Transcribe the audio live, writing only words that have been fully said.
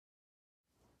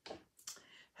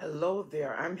Hello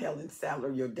there. I'm Helen Sadler,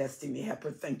 your Destiny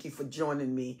Helper. Thank you for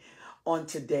joining me on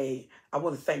today. I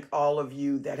want to thank all of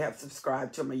you that have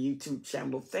subscribed to my YouTube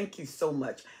channel. Thank you so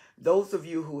much. Those of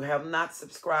you who have not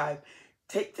subscribed,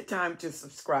 take the time to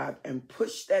subscribe and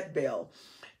push that bell.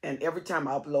 And every time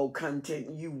I upload content,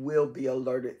 you will be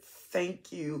alerted.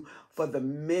 Thank you for the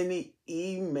many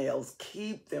emails.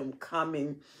 Keep them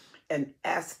coming and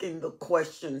asking the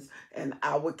questions, and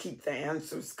I will keep the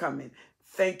answers coming.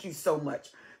 Thank you so much.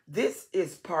 This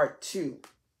is part 2.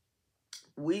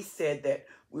 We said that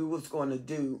we was going to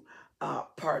do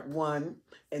part 1,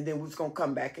 and then we was going to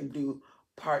come back and do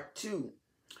part 2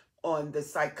 on the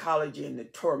psychology and the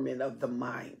torment of the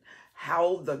mind.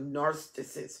 How the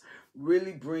narcissists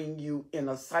really bring you in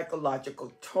a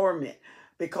psychological torment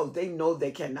because they know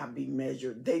they cannot be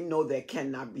measured. They know they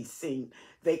cannot be seen.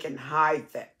 They can hide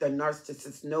that. The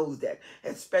narcissist knows that,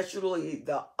 especially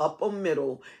the upper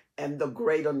middle and the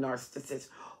greater narcissists,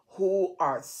 who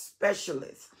are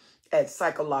specialists at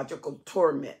psychological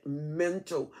torment,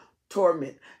 mental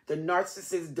torment. The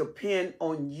narcissists depend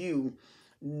on you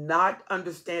not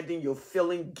understanding your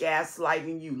feeling,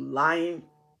 gaslighting you, lying.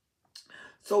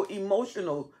 So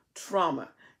emotional trauma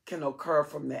can occur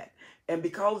from that. And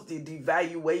because the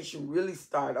devaluation really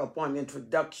started upon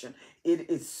introduction, it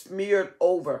is smeared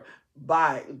over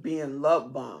by being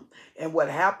love bombed. And what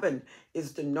happened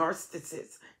is the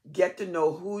narcissists get to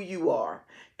know who you are.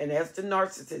 And as the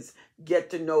narcissists get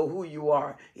to know who you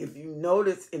are, if you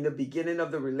notice in the beginning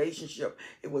of the relationship,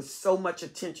 it was so much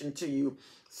attention to you,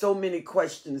 so many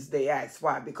questions they asked.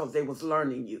 Why? Because they was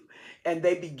learning you. And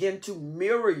they begin to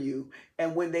mirror you.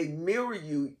 And when they mirror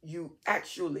you, you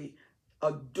actually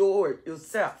adore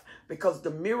yourself, because the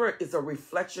mirror is a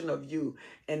reflection of you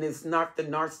and it's not the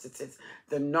narcissist.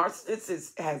 The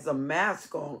narcissist has a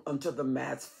mask on until the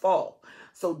mask falls.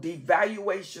 So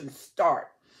devaluations start.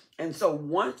 And so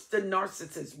once the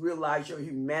narcissist realize your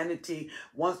humanity,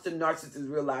 once the narcissist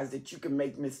realize that you can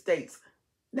make mistakes,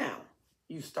 now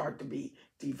you start to be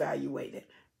devaluated.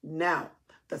 Now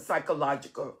the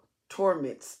psychological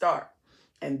torment start.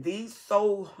 And these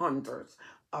soul hunters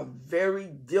are very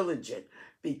diligent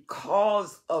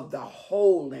because of the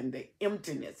hole and the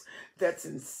emptiness that's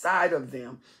inside of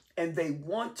them. And they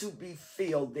want to be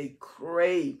filled. They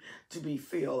crave to be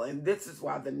filled. And this is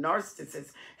why the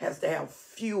narcissist has to have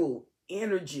fuel,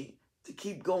 energy to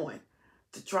keep going,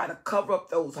 to try to cover up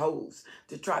those holes,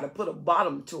 to try to put a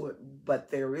bottom to it.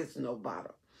 But there is no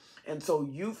bottom. And so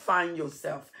you find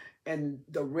yourself, and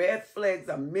the red flags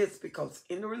are missed because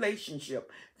in the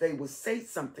relationship, they will say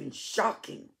something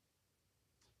shocking.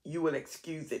 You will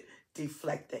excuse it,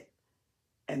 deflect it,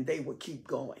 and they will keep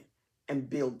going and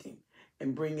building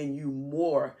and bringing you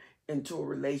more into a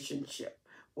relationship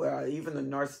where even the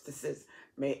narcissist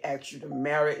may ask you to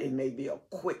marry. It may be a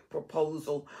quick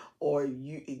proposal, or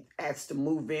you ask to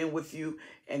move in with you,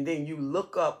 and then you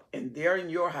look up and they're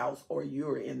in your house or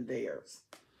you're in theirs.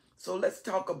 So let's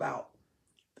talk about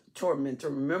tormentor.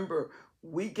 Remember,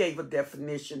 we gave a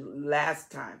definition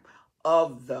last time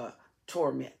of the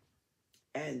torment.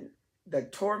 And the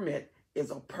torment is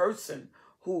a person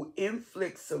who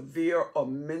inflicts severe or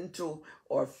mental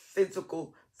or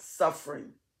physical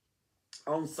suffering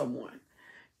on someone.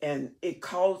 And it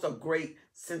calls a great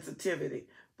sensitivity.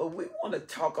 But we want to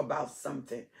talk about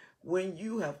something. When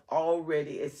you have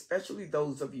already, especially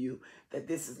those of you that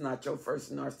this is not your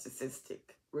first narcissistic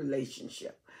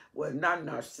relationship. Well, not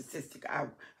narcissistic.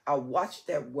 I watch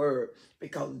that word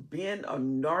because being a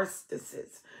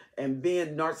narcissist and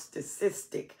being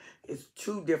narcissistic is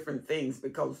two different things,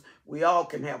 because we all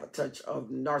can have a touch of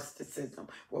narcissism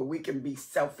where we can be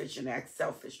selfish and act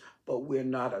selfish, but we're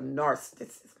not a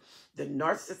narcissist. The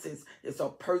narcissist is a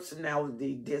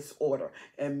personality disorder,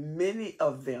 and many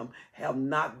of them have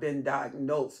not been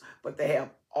diagnosed, but they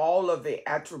have all of the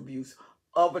attributes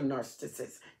of a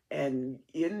narcissist. And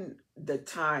in the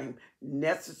time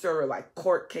necessary, like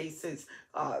court cases,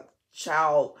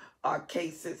 child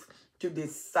cases, to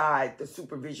decide the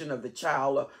supervision of the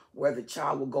child or where the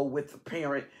child will go with the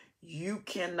parent, you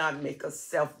cannot make a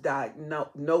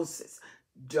self-diagnosis.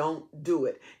 Don't do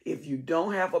it. If you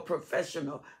don't have a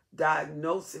professional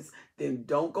diagnosis, then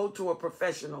don't go to a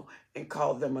professional and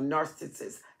call them a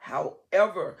narcissist.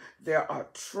 However, there are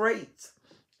traits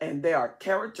and there are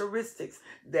characteristics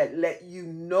that let you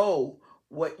know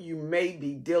what you may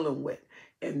be dealing with.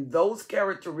 And those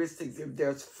characteristics, if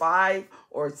there's 5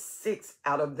 or 6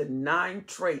 out of the 9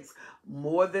 traits,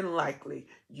 more than likely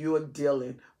you're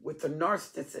dealing with a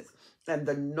narcissist. And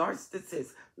the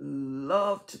narcissists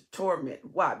love to torment.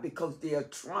 Why? Because they are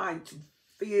trying to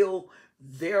fill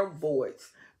their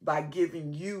voice by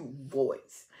giving you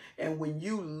voice. And when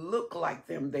you look like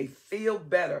them, they feel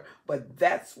better. But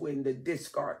that's when the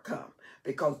discard comes,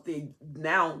 because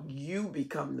now you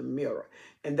become the mirror.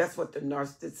 And that's what the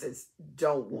narcissists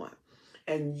don't want.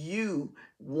 And you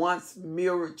once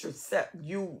mirrored yourself.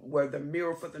 You were the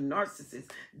mirror for the narcissist,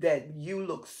 that you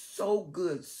look so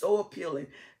good, so appealing.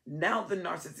 Now the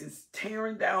narcissist is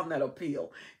tearing down that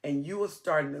appeal, and you are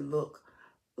starting to look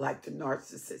like the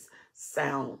narcissist,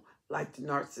 sound like the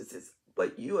narcissist.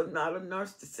 But you are not a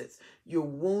narcissist. You're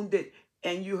wounded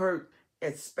and you hurt,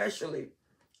 especially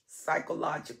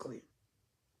psychologically.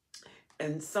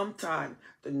 And sometimes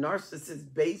the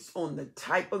narcissist, based on the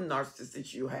type of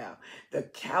narcissist you have, the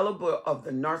caliber of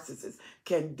the narcissist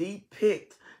can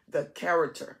depict the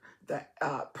character, the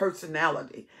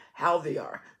personality, how they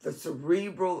are. The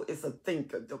cerebral is a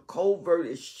thinker. The covert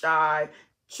is shy,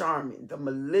 charming. The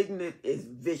malignant is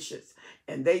vicious.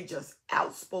 And they just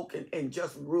outspoken and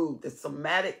just rude. The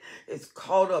somatic is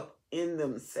caught up in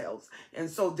themselves. And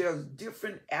so there's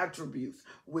different attributes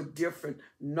with different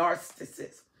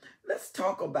narcissists. Let's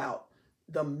talk about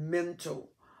the mental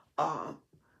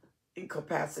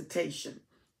incapacitation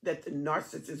that the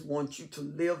narcissist wants you to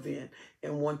live in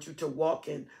and want you to walk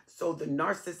in. So the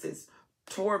narcissists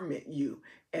torment you,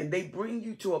 and they bring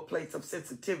you to a place of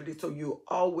sensitivity, so you're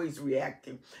always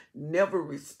reacting, never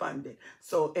responding.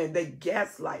 So, and they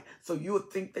gaslight, so you'll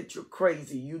think that you're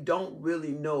crazy. You don't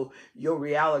really know your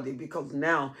reality, because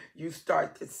now you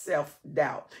start to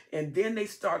self-doubt. And then they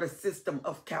start a system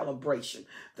of calibration.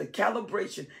 The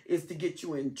calibration is to get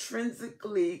you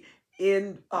intrinsically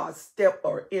in step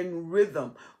or in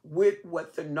rhythm with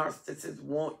what the narcissist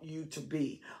want you to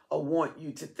be or want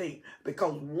you to think.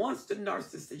 Because once the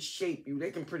narcissist shape you, they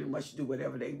can pretty much do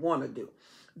whatever they want to do.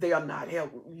 They are not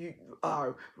held, you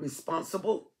are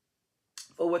responsible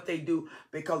for what they do,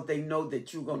 because they know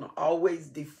that you're going to always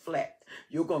deflect.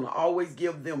 You're going to always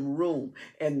give them room.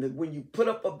 And when you put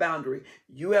up a boundary,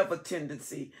 you have a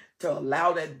tendency to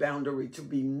allow that boundary to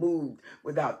be moved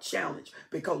without challenge.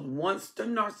 Because once the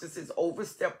narcissist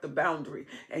overstep the boundary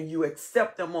and you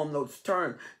accept them on those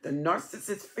terms, the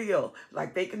narcissists feel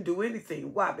like they can do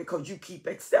anything. Why? Because you keep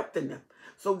accepting them.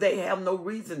 So they have no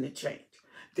reason to change.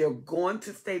 They're going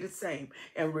to stay the same.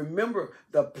 And remember,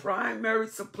 the primary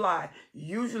supply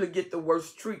usually get the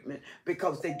worst treatment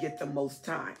because they get the most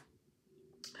time.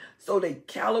 So they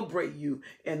calibrate you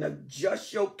and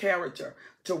adjust your character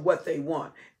to what they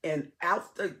want. And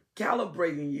after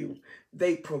calibrating you,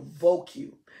 they provoke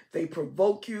you. They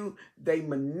provoke you. They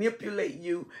manipulate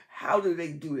you. How do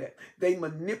they do that? They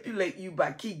manipulate you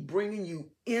by keep bringing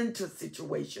you into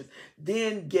situations,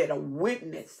 then get a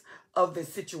witness of the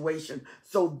situation,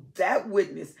 so that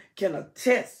witness can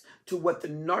attest to what the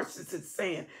narcissist is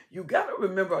saying. You got to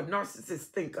remember, a narcissist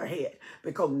think ahead,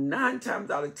 because 9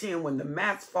 times out of 10, when the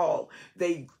mask fall,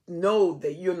 they know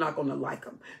that you're not going to like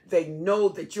them. They know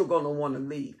that you're going to want to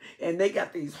leave. And they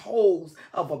got these holes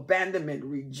of abandonment,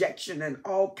 rejection, and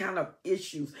all kind of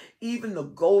issues. Even the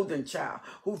golden child,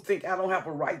 who think, I don't have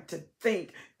a right to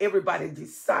think, everybody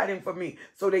deciding for me.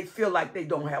 So they feel like they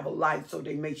don't have a life, so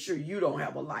they make sure you don't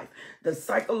have a life. The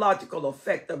psychological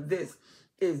effect of this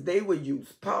is they will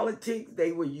use politics,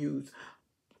 they will use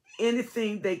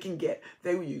anything they can get.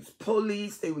 They will use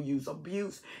police, they will use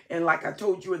abuse. And like I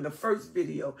told you in the first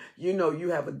video, you know,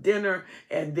 you have a dinner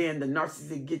and then the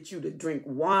narcissist gets you to drink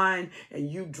wine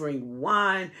and you drink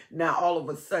wine. Now all of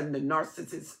a sudden the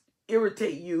narcissist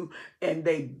irritate you and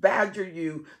they badger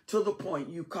you to the point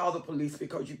you call the police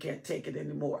because you can't take it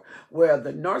anymore. Where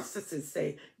the narcissists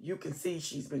say, you can see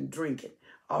she's been drinking.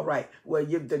 All right, well,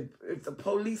 if the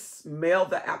police smell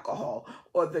the alcohol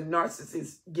or the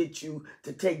narcissist get you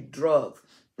to take drugs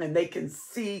and they can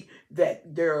see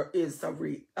that there is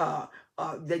that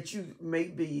you may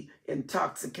be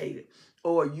intoxicated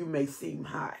or you may seem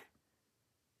high.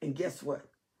 And guess what?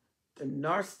 The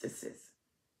narcissist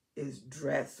is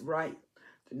dressed right.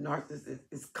 The narcissist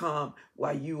is calm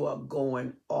while you are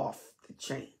going off the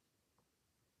chain.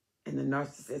 And the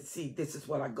narcissist, see, this is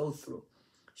what I go through.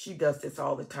 She does this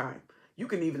all the time. You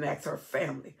can even ask her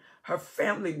family. Her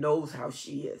family knows how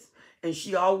she is. And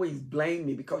she always blames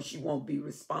me because she won't be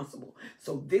responsible.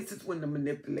 So this is when the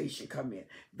manipulation come in.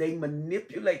 They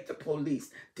manipulate the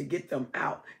police to get them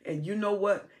out. And you know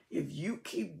what? If you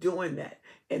keep doing that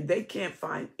and they can't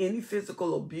find any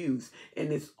physical abuse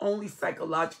and it's only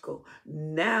psychological,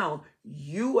 now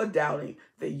you are doubting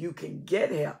that you can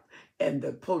get help. And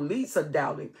the police are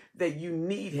doubting that you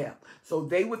need help. So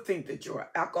they would think that you're an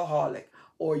alcoholic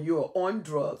or you're on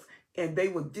drugs, and they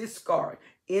would discard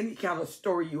any kind of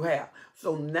story you have.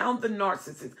 So now the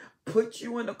narcissist puts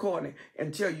you in the corner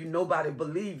and tell you nobody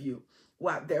believe you.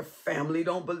 Why? Their family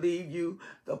don't believe you.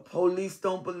 The police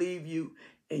don't believe you.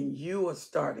 And you are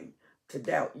starting to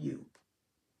doubt you.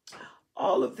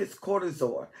 All of this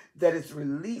cortisol that is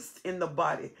released in the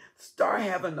body start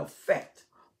having an effect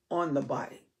on the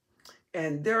body.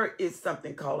 And there is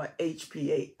something called an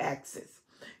HPA axis.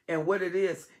 And what it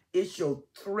is, it's your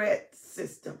threat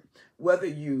system. Whether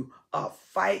you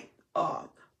fight,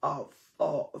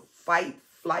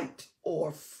 flight,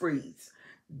 or freeze.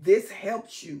 This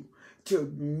helps you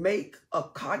to make a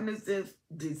cognitive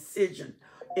decision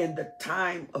in the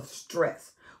time of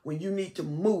stress, when you need to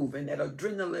move and that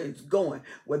adrenaline is going,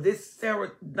 where this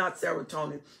not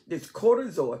serotonin, this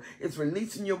cortisol is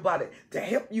releasing your body to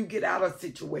help you get out of a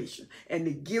situation and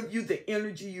to give you the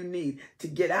energy you need to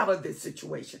get out of this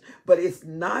situation. But it's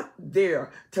not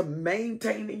there to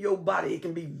maintain in your body. It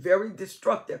can be very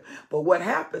destructive. But what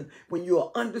happens when you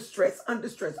are under stress,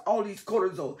 all these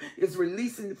cortisol is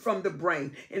releasing from the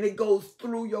brain and it goes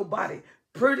through your body.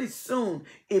 Pretty soon,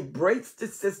 it breaks the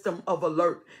system of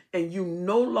alert, and you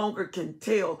no longer can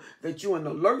tell that you're in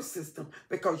an alert system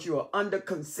because you're under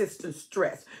consistent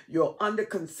stress. You're under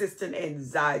consistent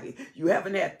anxiety. You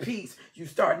haven't had peace. You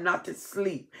start not to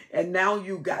sleep, and now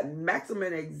you got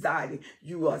maximum anxiety.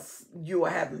 You are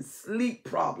having sleep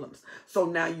problems. So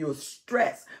now you're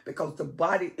stressed because the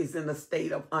body is in a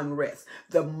state of unrest.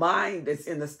 The mind is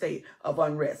in a state of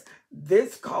unrest.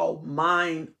 This called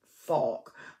mind fog.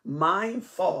 Mind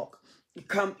fog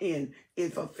come in,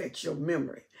 it affects your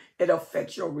memory. It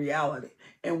affects your reality.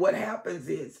 And what happens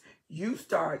is you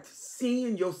start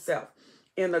seeing yourself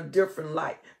in a different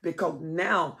light because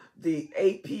now the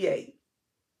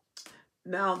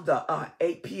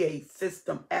APA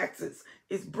system axis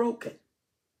is broken.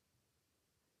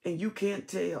 And you can't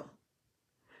tell.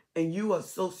 And you are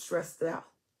so stressed out.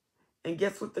 And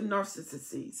guess what the narcissist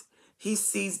sees? He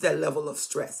sees that level of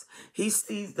stress. He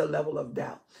sees the level of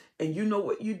doubt. And you know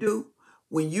what you do?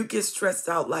 When you get stressed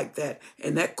out like that,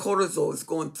 and that cortisol is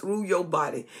going through your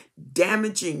body,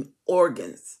 damaging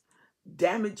organs,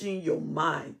 damaging your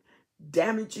mind,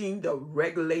 damaging the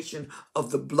regulation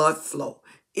of the blood flow.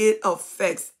 It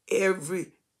affects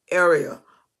every area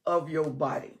of your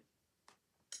body.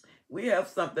 We have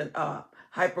something,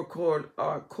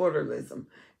 hypercortisolism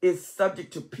is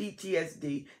subject to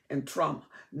PTSD and trauma.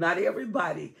 Not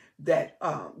everybody that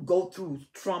go through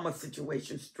trauma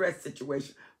situations, stress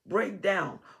situations, break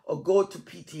down or go to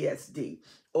PTSD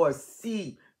or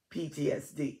see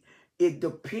PTSD. It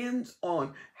depends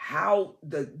on how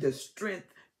the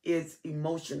strength is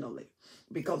emotionally.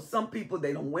 Because some people,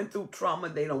 they don't went through trauma,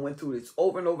 they don't went through this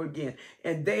over and over again,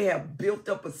 and they have built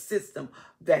up a system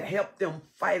that helped them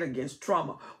fight against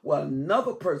trauma. While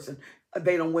another person,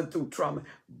 they don't went through trauma,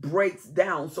 breaks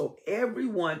down. So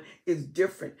everyone is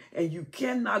different, and you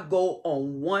cannot go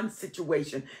on one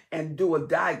situation and do a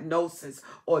diagnosis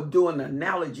or do an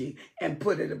analogy and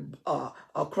put it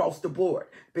across the board,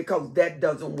 because that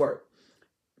doesn't work.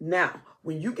 Now,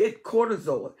 when you get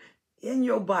cortisol in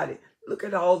your body, look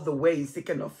at all the ways it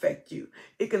can affect you.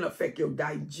 It can affect your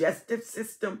digestive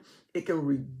system. It can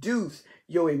reduce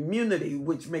your immunity,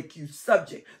 which make you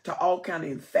subject to all kinds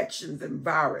of infections and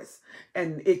virus.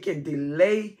 And it can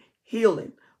delay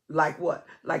healing. Like what?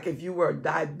 Like if you were a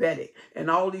diabetic and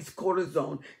all these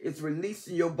cortisone is released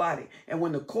in your body. And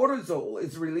when the cortisol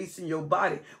is released in your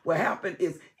body, what happens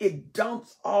is it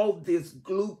dumps all this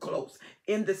glucose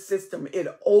in the system. It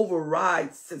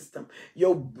overrides system.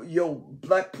 Your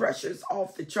blood pressure is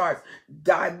off the charts.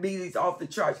 Diabetes off the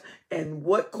charts. And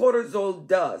what cortisol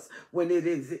does when it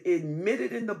is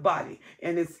emitted in the body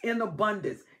and it's in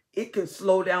abundance, it can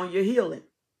slow down your healing.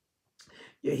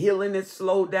 Your healing is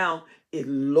slowed down. It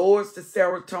lowers the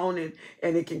serotonin,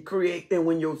 and it can create, and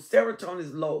when your serotonin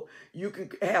is low, you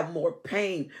can have more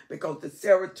pain because the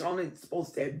serotonin is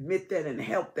supposed to admit that and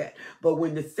help that. But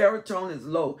when the serotonin is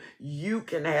low, you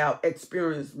can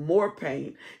experience more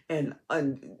pain, and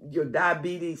your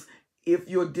diabetes, if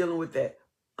you're dealing with that,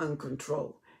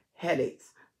 uncontrolled,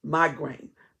 headaches, migraine,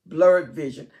 blurred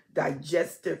vision,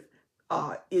 digestive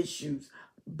issues,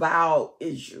 bowel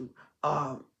issue,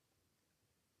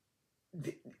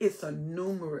 it's a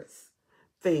numerous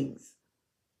things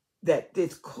that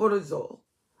this cortisol,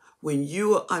 when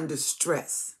you are under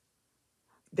stress,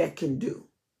 that can do.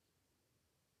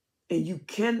 And you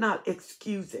cannot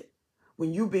excuse it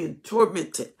when you're being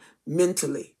tormented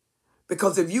mentally.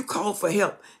 Because if you call for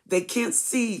help, they can't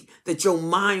see that your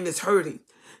mind is hurting.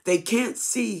 They can't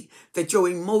see that your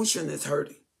emotion is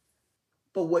hurting.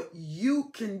 But what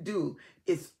you can do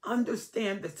is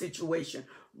understand the situation,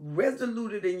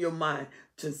 resolute it in your mind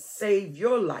to save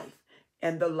your life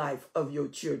and the life of your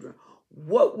children.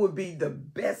 What would be the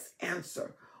best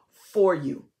answer for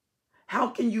you? How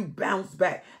can you bounce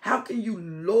back? How can you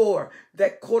lower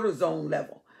that cortisone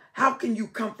level? How can you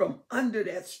come from under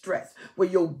that stress where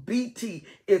your BT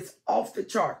is off the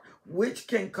chart, which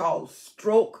can cause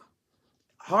stroke,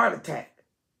 heart attack?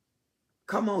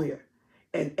 Come on here.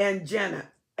 And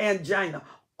angina,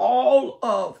 all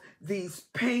of these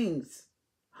pains,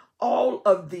 all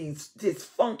of these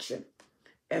dysfunction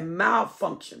and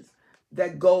malfunctions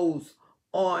that goes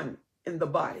on in the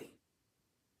body.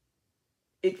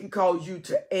 It can cause you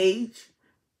to age.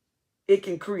 It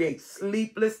can create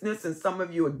sleeplessness, and some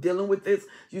of you are dealing with this.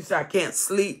 You say, I can't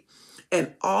sleep.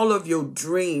 And all of your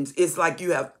dreams, it's like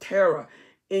you have terror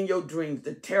in your dreams.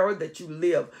 The terror that you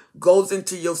live goes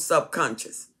into your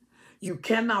subconscious. You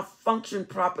cannot function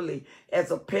properly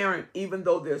as a parent, even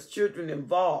though there's children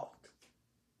involved.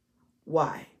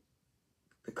 Why?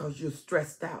 Because you're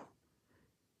stressed out.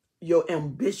 Your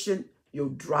ambition, your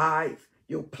drive,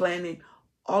 your planning,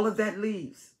 all of that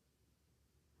leaves.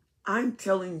 I'm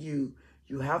telling you,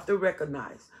 you have to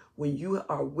recognize when you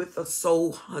are with a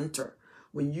soul hunter,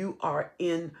 when you are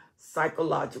in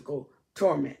psychological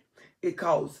torment, it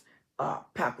causes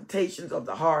palpitations of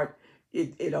the heart.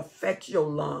 It affects your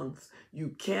lungs.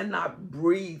 You cannot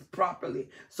breathe properly.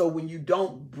 So when you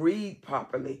don't breathe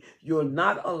properly, you're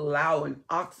not allowing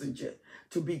oxygen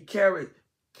to be carried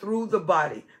through the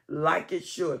body like it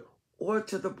should, or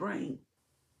to the brain.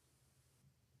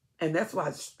 And that's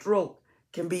why stroke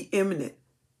can be imminent.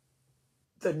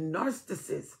 The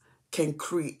narcissist can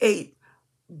create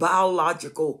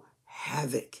biological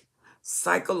havoc,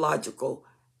 psychological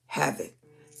havoc.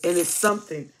 And it's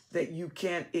something that you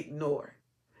can't ignore.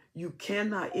 You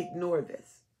cannot ignore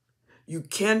this. You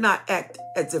cannot act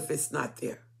as if it's not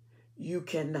there. You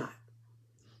cannot.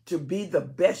 To be the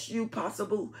best you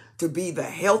possible, to be the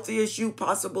healthiest you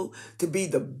possible, to be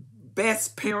the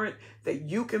best parent that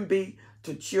you can be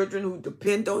to children who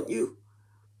depend on you,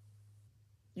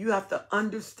 you have to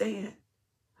understand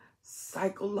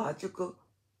psychological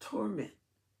torment.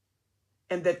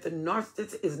 And that the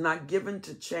narcissist is not given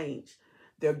to change.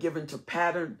 They're given to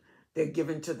pattern. They're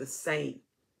given to the same.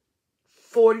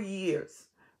 40 years,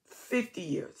 50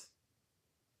 years.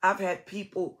 I've had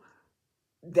people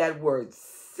that were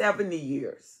 70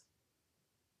 years.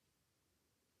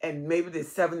 And maybe the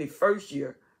 71st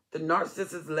year, the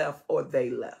narcissist left or they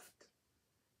left.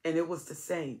 And it was the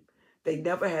same. They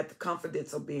never had the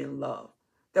confidence of being loved.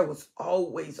 There was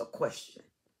always a question.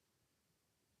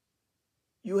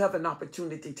 You have an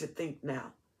opportunity to think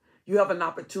now. You have an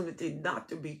opportunity not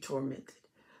to be tormented.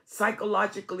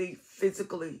 Psychologically,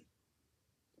 physically,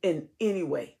 in any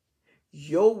way.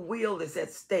 Your will is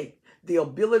at stake. The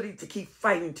ability to keep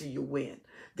fighting till you win.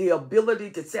 The ability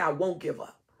to say, I won't give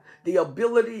up. The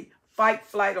ability, fight,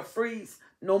 flight, or freeze.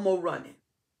 No more running.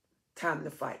 Time to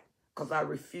fight. Because I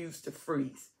refuse to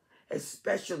freeze.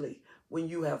 Especially when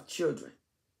you have children.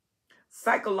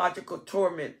 Psychological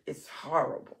torment is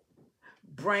horrible.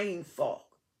 Brain fog.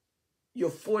 You're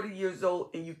 40 years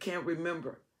old and you can't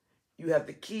remember. You have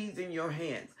the keys in your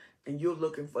hands and you're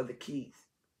looking for the keys.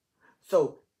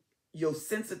 So your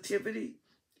sensitivity,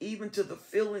 even to the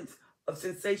feelings of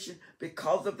sensation,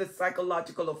 because of the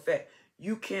psychological effect,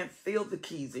 you can't feel the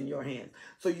keys in your hands.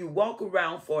 So you walk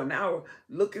around for an hour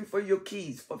looking for your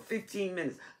keys, for 15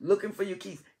 minutes, looking for your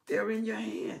keys. They're in your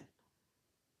hand.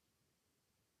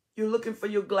 You're looking for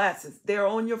your glasses. They're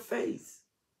on your face.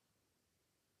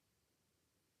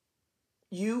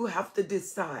 You have to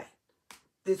decide.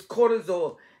 This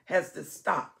cortisol has to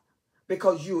stop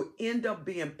because you end up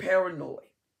being paranoid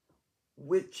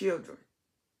with children,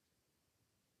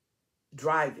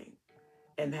 driving,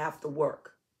 and have to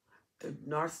work. The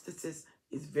narcissist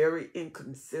is very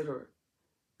inconsiderate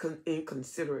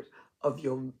of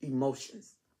your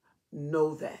emotions.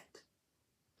 Know that.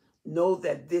 Know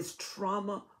that this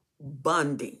trauma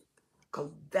bonding,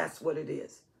 because that's what it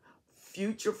is.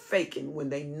 Future faking, when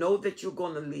they know that you're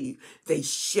going to leave, they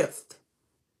shift.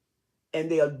 And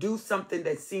they'll do something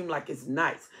that seems like it's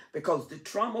nice. Because the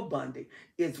trauma bonding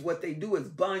is what they do is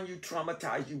bond you,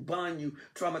 traumatize you, bond you,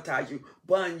 traumatize you,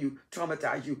 bond you,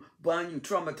 traumatize you, bond you,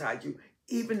 traumatize you.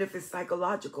 Even if it's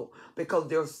psychological. Because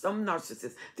there are some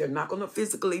narcissists, they're not going to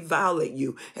physically violate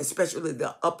you. Especially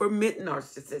the upper mid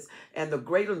narcissists and the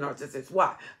greater narcissists.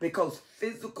 Why? Because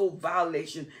physical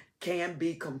violation can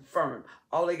be confirmed.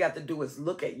 All they got to do is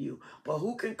look at you. But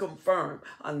who can confirm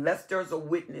unless there's a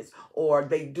witness or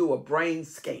they do a brain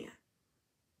scan?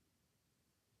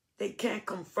 They can't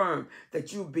confirm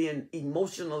that you're being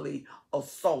emotionally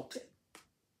assaulted,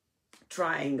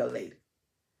 triangulated,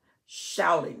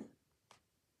 shouting,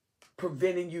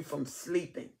 preventing you from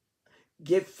sleeping,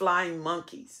 get flying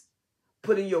monkeys,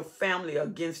 putting your family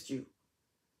against you,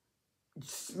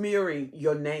 smearing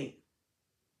your name.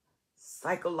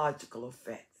 Psychological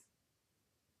effects.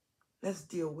 Let's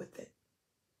deal with it.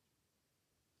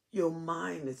 Your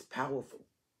mind is powerful.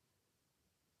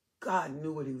 God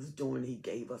knew what he was doing. He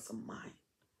gave us a mind.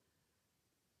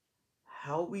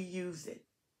 How we use it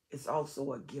is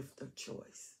also a gift of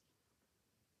choice.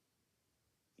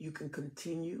 You can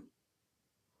continue,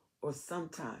 or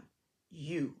sometimes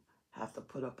you have to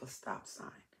put up a stop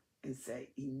sign and say,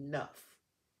 enough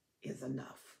is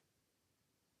enough.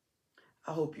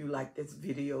 I hope you like this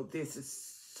video. This is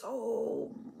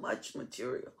so much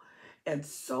material and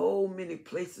so many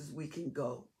places we can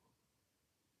go.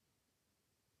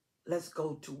 Let's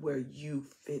go to where you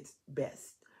fit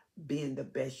best, being the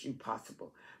best you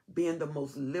possible, being the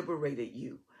most liberated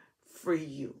you, free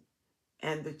you,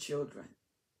 and the children.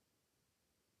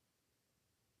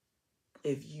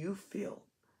 If you feel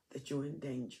that you're in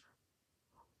danger,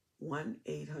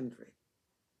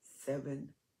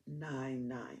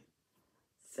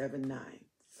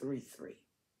 1-800-799-7933.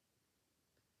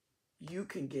 You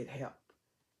can get help.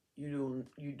 You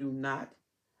do not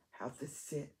have to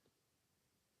sit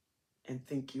and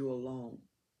think you're alone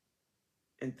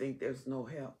and think there's no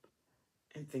help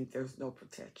and think there's no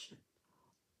protection.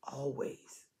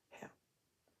 Always help.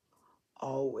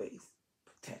 Always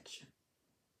protection.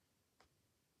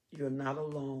 You're not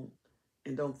alone,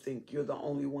 and don't think you're the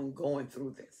only one going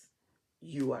through this.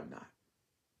 You are not.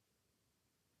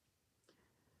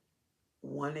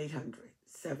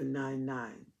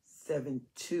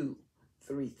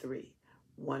 1-800-799-7233.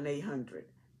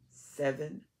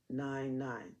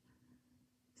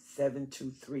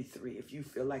 1-800-799-7233. If you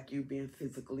feel like you're being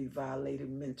physically violated,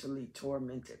 mentally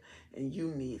tormented, and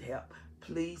you need help,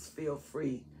 please feel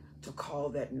free to call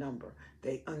that number.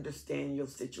 They understand your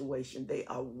situation. They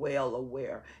are well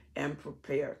aware and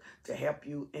prepared to help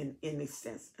you in any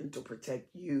sense and to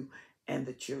protect you and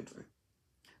the children.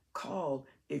 Call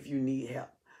if you need help.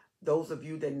 Those of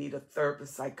you that need a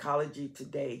therapist, psychology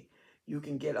today, you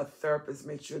can get a therapist.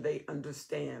 Make sure they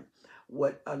understand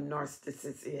what a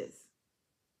narcissist is.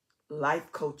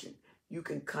 Life coaching, you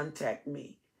can contact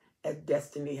me at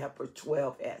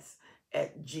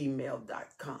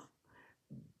destinyhelper12s@gmail.com.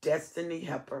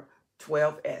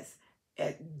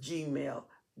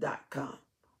 destinyhelper12s@gmail.com.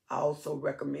 I also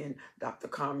recommend Dr.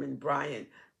 Carmen Bryant,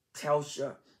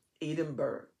 Telsha,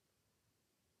 Edinburgh.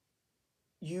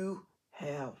 You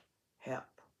have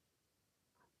help.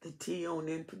 The T on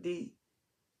NPD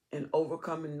and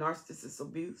overcoming narcissist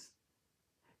abuse,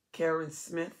 Karen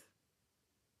Smith,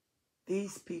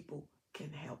 these people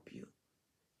can help you.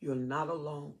 You're not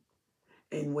alone.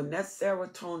 And when that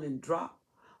serotonin drops,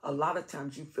 a lot of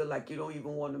times you feel like you don't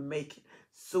even want to make it.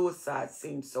 Suicide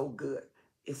seems so good.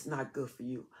 It's not good for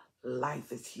you.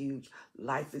 Life is huge.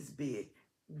 Life is big.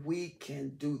 We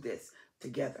can do this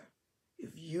together.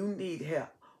 If you need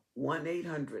help,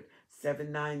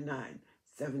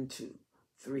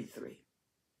 1-800-799-7233.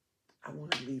 I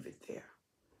want to leave it there.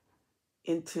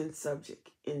 Intense subject,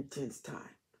 intense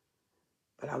time.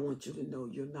 But I want you to know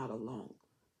you're not alone.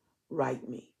 Write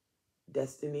me,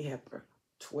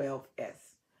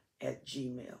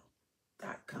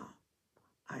 destinyhelper12s@gmail.com.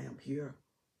 I am here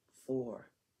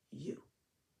for you.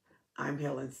 I'm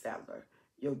Helen Sadler,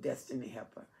 your Destiny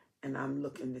Helper, and I'm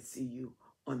looking to see you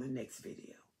on the next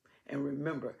video. And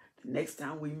remember, the next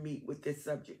time we meet with this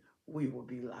subject, we will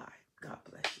be live. God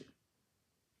bless you.